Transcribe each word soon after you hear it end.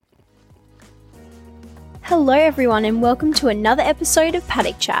Hello everyone and welcome to another episode of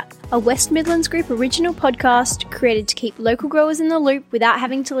Paddock Chat, a West Midlands Group original podcast created to keep local growers in the loop without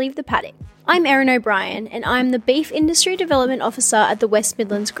having to leave the paddock. I'm Erin O'Brien and I'm the Beef Industry Development Officer at the West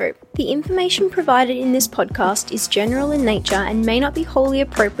Midlands Group. The information provided in this podcast is general in nature and may not be wholly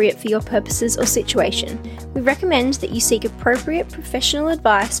appropriate for your purposes or situation. We recommend that you seek appropriate professional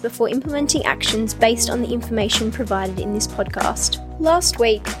advice before implementing actions based on the information provided in this podcast. Last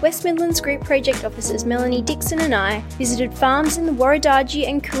week, West Midlands Group Project Officers Melanie Dixon and I visited farms in the Warradargie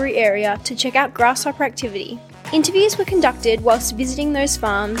and Karoo area to check out grasshopper activity. Interviews were conducted whilst visiting those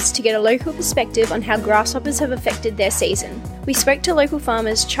farms to get a local perspective on how grasshoppers have affected their season. We spoke to local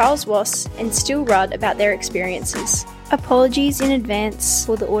farmers Charles Wass and Still Rudd about their experiences. Apologies in advance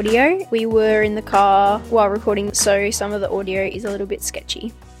for the audio. We were in the car while recording, so some of the audio is a little bit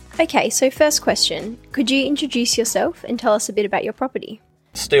sketchy. Okay, so first question. Could you introduce yourself and tell us a bit about your property?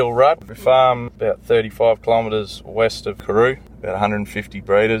 Still Rudd. We farm about 35 kilometres west of Karoo, about 150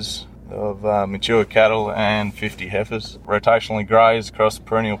 breeders of mature cattle and 50 heifers. Rotationally graze across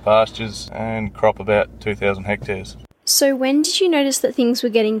perennial pastures and crop about 2,000 hectares. So when did you notice that things were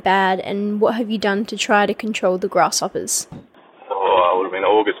getting bad and what have you done to try to control the grasshoppers? It would have been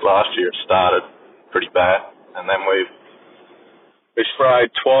August last year it started pretty bad, and then we sprayed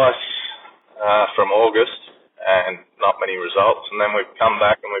twice from August and not many results, and then we've come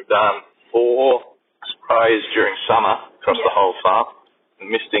back and we've done 4 sprays during summer across the whole farm. The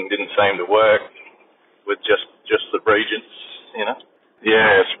misting didn't seem to work with just the regents, you know.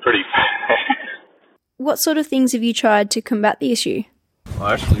 Yeah, it's pretty bad. What sort of things have you tried to combat the issue?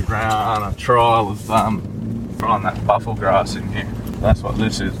 I actually ran a trial of trying that buffel grass in here. That's what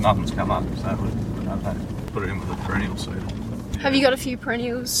this is. Nothing's come up, so we put it in with a perennial seed. Have you got a few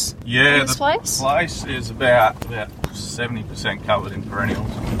perennials in this place? The place is about 70% covered in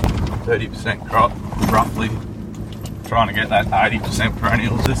perennials, 30% crop, roughly. Trying to get that 80%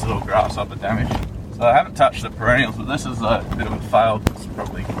 perennials. This is all grasshopper damage. So I haven't touched the perennials, but this is a bit of a fail. It's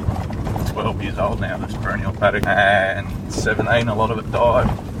probably 12 years old now, this perennial paddock, and 17, a lot of it died.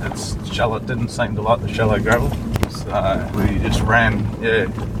 It's shallow, it didn't seem to like the shallow gravel. So we just ran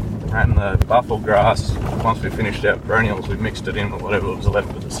the buffel grass. Once we finished our perennials, we mixed it in with whatever was left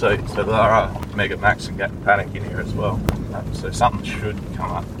of the seed. So there are Mega Max and Gat Paddock in here as well. So something should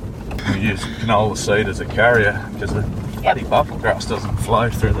come up. We use canola seed as a carrier because the bloody buffel grass doesn't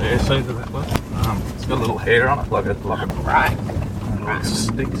flow through the air seed that well. It's got a little hair on it, like a right. It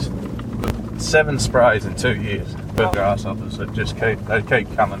sticks. 7 sprays in 2 years for grasshoppers that just keep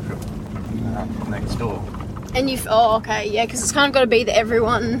coming from next door. And because it's kind of got to be that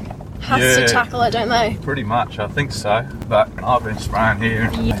everyone has to tackle it, don't they? Pretty much, I think so. But I've been spraying here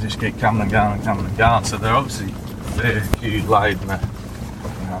and they just keep coming and going and coming and going. So they're obviously a few laid and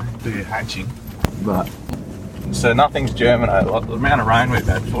do your hatching. But so nothing's germinated. Like the amount of rain we've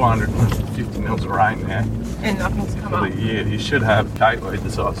had, 450 mils of rain now. And nothing's come up. For the year, you should have cateweed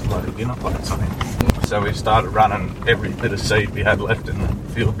the size of a beginner plant. So we started running every bit of seed we had left in the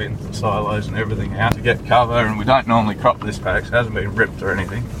field bins and silos and everything out to get cover. And we don't normally crop this paddock, so it hasn't been ripped or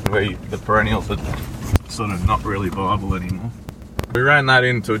anything. The perennials are sort of not really viable anymore. We ran that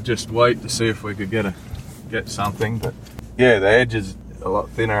in to just wait to see if we could get something. But yeah, the edge is a lot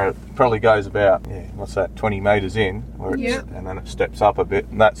thinner. It probably goes about 20 metres in, and then it steps up a bit,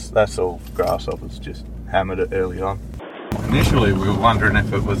 and that's all grasshoppers just hammered it early on. Initially, we were wondering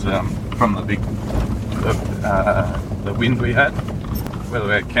if it was from the wind we had, whether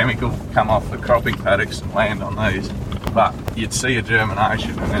we had chemical come off the cropping paddocks and land on these. But you'd see a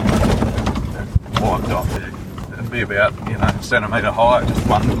germination and then it wiped off. It'd be about a centimetre high, just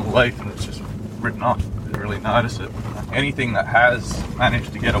one little leaf, and it's just written off. You didn't really notice it. Anything that has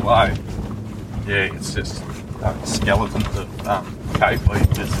managed to get away, it's just skeletons of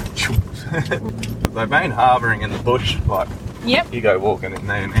capeweed just they've been harbouring in the bush, you go walking in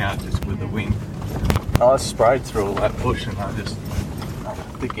there now just with the wind. I sprayed through all that bush and I just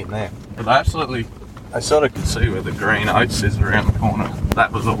thick in there. But I sort of could see where the green oats is around the corner.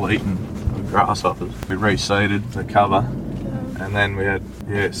 That was all eaten with grasshoppers. We reseeded the cover and then we had,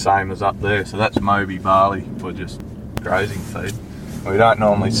 same as up there. So that's Moby barley for just grazing feed. We don't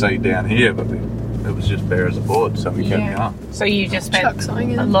normally seed down here, but it was just bare as a board, so we kept going. So you just spent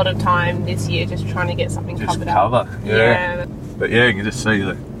a lot of time this year just trying to get something covered up. Yeah. But you can just see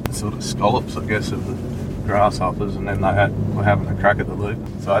the sort of scallops, I guess, of the grasshoppers, and then were having a crack at the loop.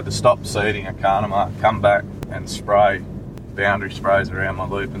 So I had to stop seeding a Carnamar, come back and spray boundary sprays around my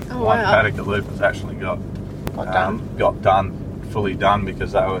loop, and one paddock of loop has actually got fully done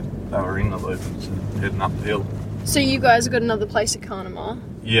because they were in the loop and heading up the hill. So you guys have got another place at Carnamar?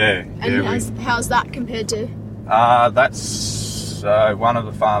 Yeah. And how's that compared to? That's one of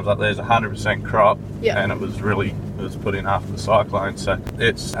the farms up there is 100% crop, and it was put in after the cyclone, so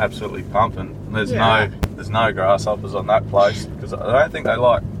it's absolutely pumping. There's no grasshoppers on that place because I don't think they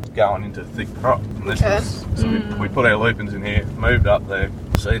like going into thick crop. And we put our lupins in here, moved up there,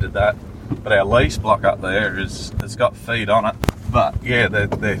 seeded that. But our lease block up there it's got feed on it. But yeah,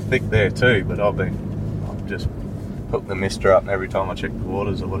 they're thick there too. But I've just put the mister up, and every time I check the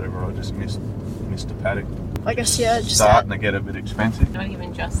waters or whatever, I just missed a paddock. I guess just starting to get a bit expensive. Not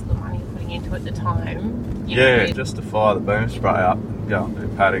even just the money putting into it at the time. Just to fire the boom spray up and go and do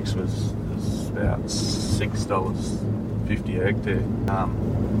paddocks was about $6.50 a hectare.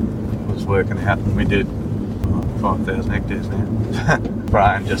 Was working out, and we did 5,000 hectares now.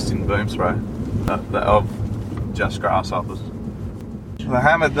 Spraying just in boom spray of just grasshoppers. I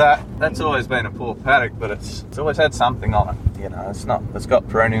hammered that. That's always been a poor paddock, but it's always had something on it. You know, it's got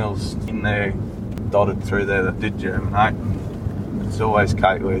perennials in there dotted through there that did germinate. It's always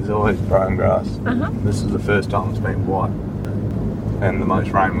cateweed, it's always brome grass. This is the first time it's been white, and the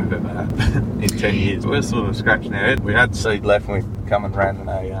most rain we've ever had in 10 years. We're sort of scratching our head. We had seed left, and we come and ran it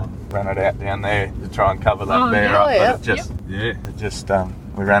out down there to try and cover that bear up, but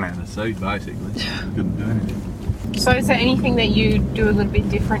we ran out of seed basically. Couldn't do anything. So is there anything that you do a little bit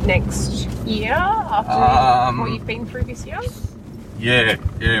different next year after what you've been through this year? Yeah,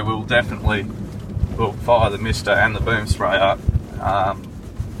 we'll fire the mister and the boom spray up,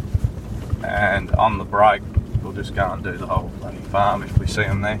 and on the break we'll just go and do the whole bloody farm if we see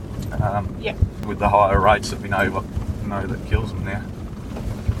them there. With the higher rates that we know that kills them now.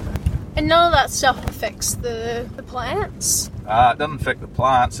 And none of that stuff affects the plants? It doesn't affect the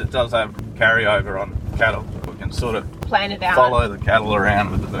plants. It does have carryover on cattle. We can sort of plan it out. Follow the cattle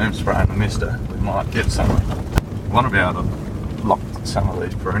around with the boom spray and the mister. We might get some. We want to be able to lock some of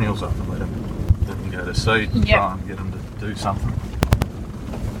these perennials up and let them go to seed and try and get them to do something.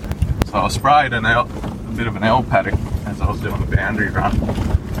 So I sprayed a bit of an L paddock as I was doing the boundary run.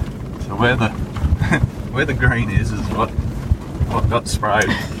 So where the green is what got sprayed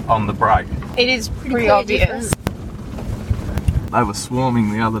on the break. It is pretty obvious. They were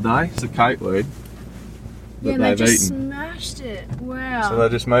swarming the other day. It's a cateweed. Yeah, and they just smashed it. Wow. So they're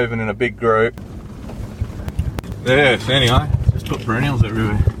just moving in a big group. Yeah, so anyway, just put perennials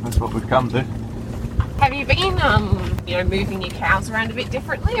everywhere. That's what we've come to. Have you been, moving your cows around a bit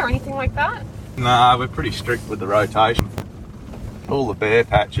differently or anything like that? No, we're pretty strict with the rotation. All the bare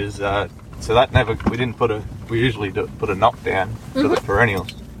patches, so that we usually put a knockdown for the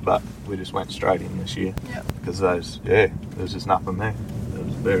perennials, but we just went straight in this year. Because there's just nothing there. They're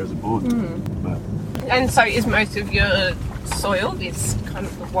as bare as a board. And so is most of your soil this kind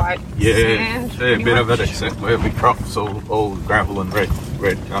of the white sand? Yeah, a bit of it, except where we crop all gravel and red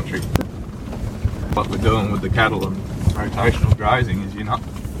country. What we're doing with the cattle and rotational grazing is you're not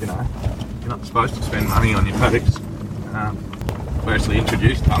supposed to spend money on your paddocks. We actually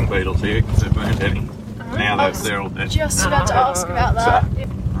introduced dung beetles here because there weren't any. Now they're all dead. Just about to ask about that. So,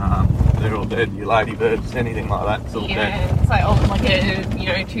 they're all dead. Your ladybirds, anything like that, it's all dead. It's like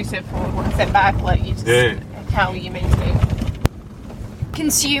a 2 step forward, 1 step back. Like you just how you're meant to.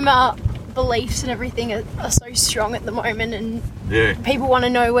 Consumer beliefs and everything are so strong at the moment, and people want to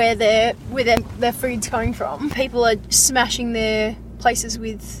know where their food's coming from. People are smashing their places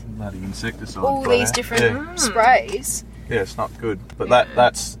with bloody insecticides. All these different sprays. Yeah, it's not good. But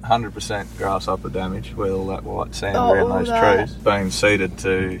that's 100% grasshopper damage with all that white sand around those trees. Being seeded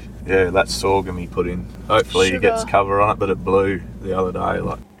to, that's sorghum he put in. Hopefully he gets cover on it, but it blew the other day.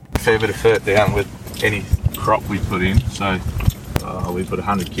 Like a fair bit of fert down with any crop we put in. So we put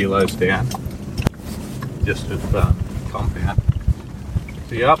 100 kilos down just with compound.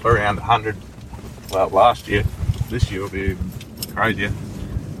 So you're up around 100, well last year, this year will be even crazier.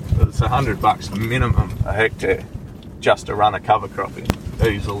 But it's $100 minimum a hectare just to run a cover crop in.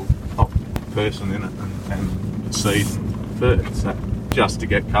 Diesel, person in it and seed and fert, so just to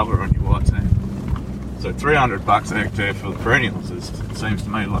get cover on your white sand. So $300 a hectare for the perennials it seems to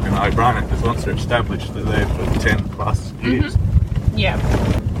me like a no-brainer, because once they're established they're there for 10 plus years. Yeah.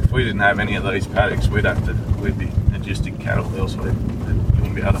 If we didn't have any of these paddocks we'd be logistic cattle elsewhere. We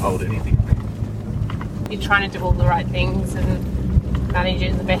wouldn't be able to hold anything. You're trying to do all the right things and manage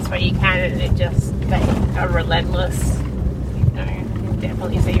it in the best way you can, and they are relentless. I can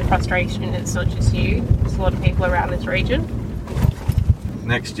definitely see your frustration. It's not just you, it's a lot of people around this region.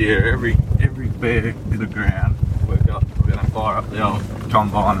 Next year, every bare bit of ground we're going to fire up the old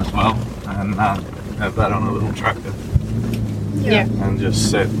combine as well and have that on a little tractor. Yeah. And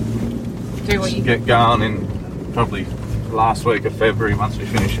just do what you get going in probably last week of February, once we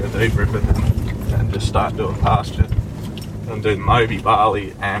finish our deep ripping, and just start doing pasture. And do Moby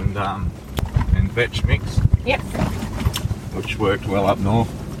barley and vetch mix. Yep. Which worked well up north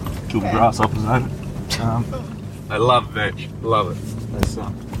till the grasshoppers ate it. They love vetch, love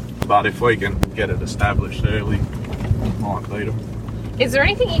it. But if we can get it established early, might beat them. Is there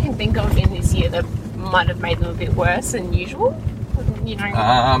anything you can think of in this year that might have made them a bit worse than usual? You know.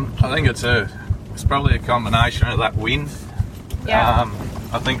 I think it's probably a combination of that wind. Yeah.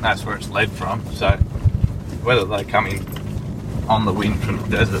 I think that's where it's led from. So whether they come in on the wind from the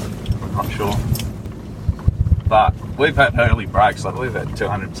desert, I'm not sure. But we've had early breaks, like we've had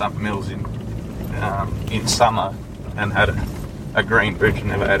 200 something mils in summer and had a green bridge and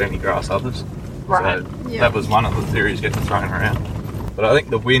never had any grasshoppers. Right. So that was one of the theories getting thrown around. But I think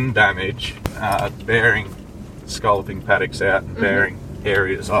the wind damage, bearing scalloping paddocks out and bearing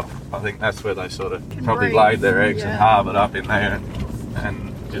areas off, I think that's where they sort of probably laid their eggs and harboured up in there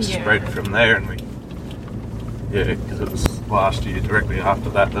and just spread from there. And because it was last year, directly after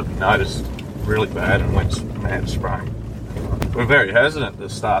that we noticed really bad and went mad spraying. We're very hesitant to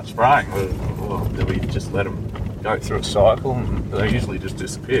start spraying. Do we just let them go through a cycle and they usually just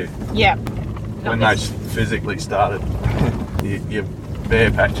disappear? Yeah. When they physically started, your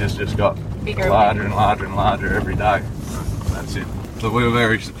bare patches just got bigger, larger and larger and larger every day. That's it. So we were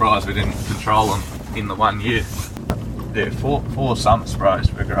very surprised we didn't control them in the 1 year. Yeah, four summer sprays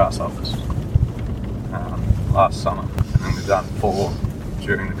for grasshoppers last summer, and we've done 4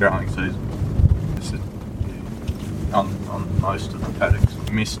 during the growing season. On most of the paddocks.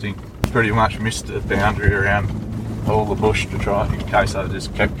 Misting, pretty much missed the boundary around all the bush to try, in case they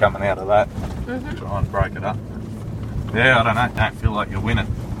just kept coming out of that, try and break it up. Yeah, I don't know, don't feel like you're winning.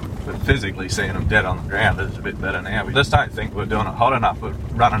 But physically seeing them dead on the ground is a bit better now. We just don't think we're doing it hot enough. We're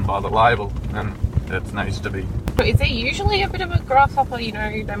running by the label, and it needs to be. So is there usually a bit of a grasshopper, you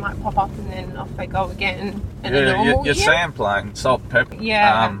know, they might pop up and then off they go again in a normal your year? sandplain, salt and pepper.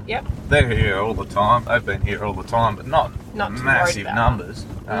 Yeah, yep. They're here all the time. They've been here all the time, but not massive numbers.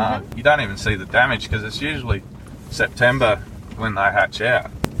 You don't even see the damage because it's usually September when they hatch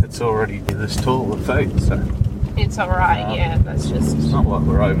out. It's already this tall of feet, so it's alright. That's just. It's not like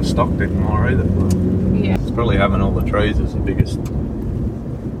we're overstocked anymore either. Yeah. It's probably having all the trees is the biggest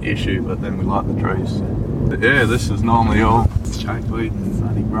issue, but then we like the trees. But yeah, this is normally all chakeweed and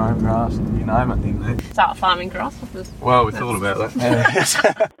sunny brome grass and you name it in there. Start farming grasshoppers. Well, we thought about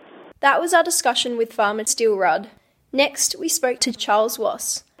that. That was our discussion with farmer Steele Rudd. Next, we spoke to Charles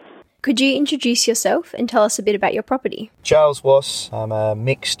Wass. Could you introduce yourself and tell us a bit about your property? Charles Wass. I'm a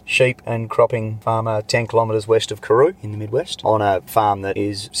mixed sheep and cropping farmer 10 kilometres west of Karoo in the Midwest on a farm that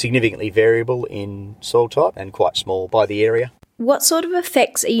is significantly variable in soil type and quite small by the area. What sort of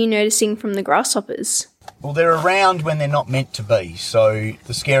effects are you noticing from the grasshoppers? Well, they're around when they're not meant to be. So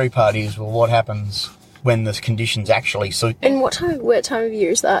the scary part is, well, what happens when the conditions actually suit them? And what time of year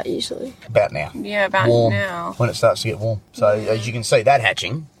is that usually? About now. Yeah, about warm, now. when it starts to get warm. So as you can see, that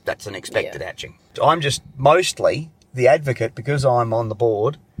hatching, that's an expected hatching. I'm just mostly the advocate because I'm on the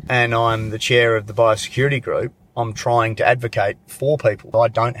board and I'm the chair of the biosecurity group. I'm trying to advocate for people. I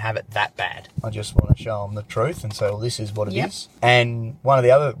don't have it that bad. I just want to show them the truth and say, well, this is what it is. And one of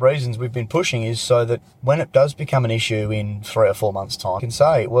the other reasons we've been pushing is so that when it does become an issue in 3 or 4 months' time, I can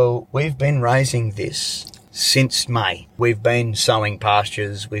say, well, we've been raising this since May. We've been sowing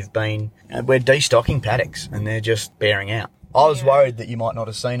pastures. We're destocking paddocks and they're just bearing out. I was worried that you might not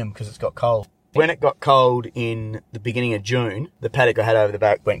have seen them because it's got cold. When it got cold in the beginning of June, the paddock I had over the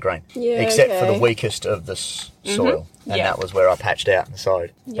back went green. Except for the weakest of the soil. And that was where I patched out and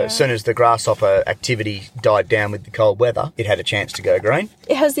sowed. So as soon as the grasshopper activity died down with the cold weather, it had a chance to go green.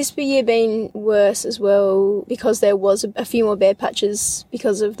 Has this year been worse as well because there was a few more bare patches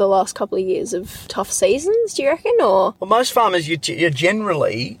because of the last couple of years of tough seasons, do you reckon? Or well, most farmers, you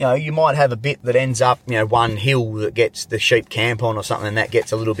generally, you might have a bit that ends up, one hill that gets the sheep camp on or something and that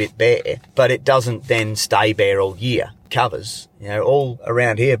gets a little bit bare, but it doesn't then stay bare all year. Covers, all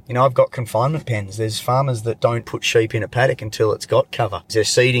around here. I've got confinement pens. There's farmers that don't put sheep in a paddock until it's got cover. They're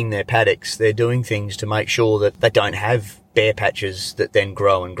seeding their paddocks. They're doing things to make sure that they don't have bare patches that then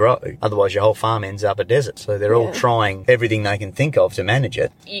grow and grow. Otherwise, your whole farm ends up a desert. So they're all trying everything they can think of to manage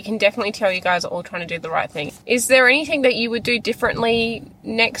it. You can definitely tell you guys are all trying to do the right thing. Is there anything that you would do differently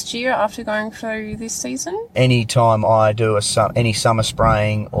next year after going through this season? Anytime I do any summer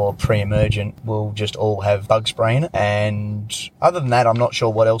spraying or pre-emergent, we'll just all have bug spray in it. And other than that, I'm not sure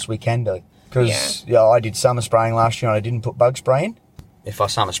what else we can do. Because I did summer spraying last year and I didn't put bug spray in. If I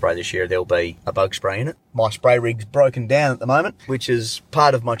summer spray this year, there'll be a bug spray in it. My spray rig's broken down at the moment, which is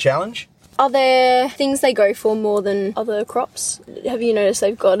part of my challenge. Are there things they go for more than other crops? Have you noticed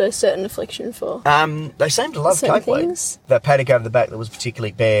they've got a certain affliction for? They seem to love certain capeweed. things? That paddock over the back that was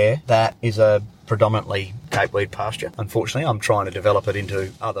particularly bare, that is a predominantly capeweed pasture. Unfortunately, I'm trying to develop it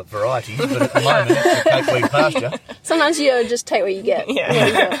into other varieties, but at the moment it's a capeweed pasture. Sometimes you just take what you get.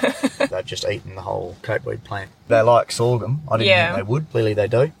 Yeah. They've just eaten the whole capeweed plant. They like sorghum. I didn't think they would. Clearly they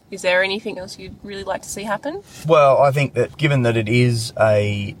do. Is there anything else you'd really like to see happen? Well, I think that given that it is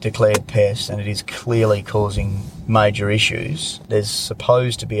a declared pest and it is clearly causing major issues, there's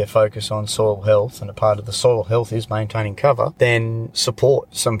supposed to be a focus on soil health, and a part of the soil health is maintaining cover, then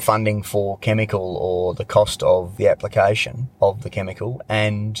support some funding for chemical or the cost of the application of the chemical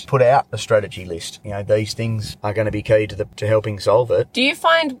and put out a strategy list. You know, these things are going to be key to helping solve it. Do you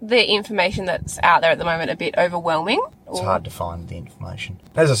find the information that's out there at the moment a bit overwhelming? It's hard to find the information.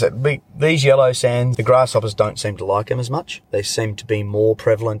 As I said, these yellow sands, the grasshoppers don't seem to like them as much. They seem to be more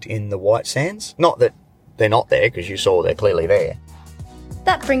prevalent in the white sands. Not that they're not there, because you saw they're clearly there.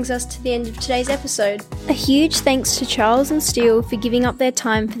 That brings us to the end of today's episode. A huge thanks to Charles and Steele for giving up their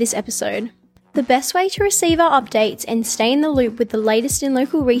time for this episode. The best way to receive our updates and stay in the loop with the latest in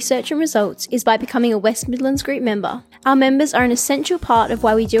local research and results is by becoming a West Midlands Group member. Our members are an essential part of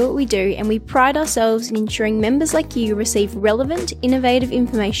why we do what we do, and we pride ourselves in ensuring members like you receive relevant, innovative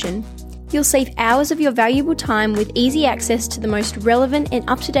information. You'll save hours of your valuable time with easy access to the most relevant and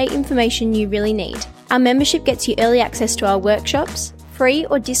up-to-date information you really need. Our membership gets you early access to our workshops, free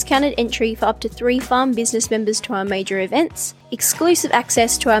or discounted entry for up to 3 farm business members to our major events, exclusive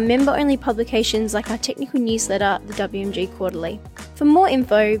access to our member-only publications like our technical newsletter, the WMG Quarterly. For more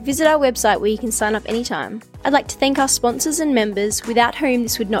info, visit our website where you can sign up anytime. I'd like to thank our sponsors and members, without whom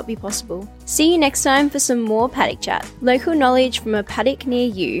this would not be possible. See you next time for some more Paddock Chat, local knowledge from a paddock near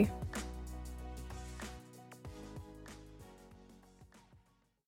you.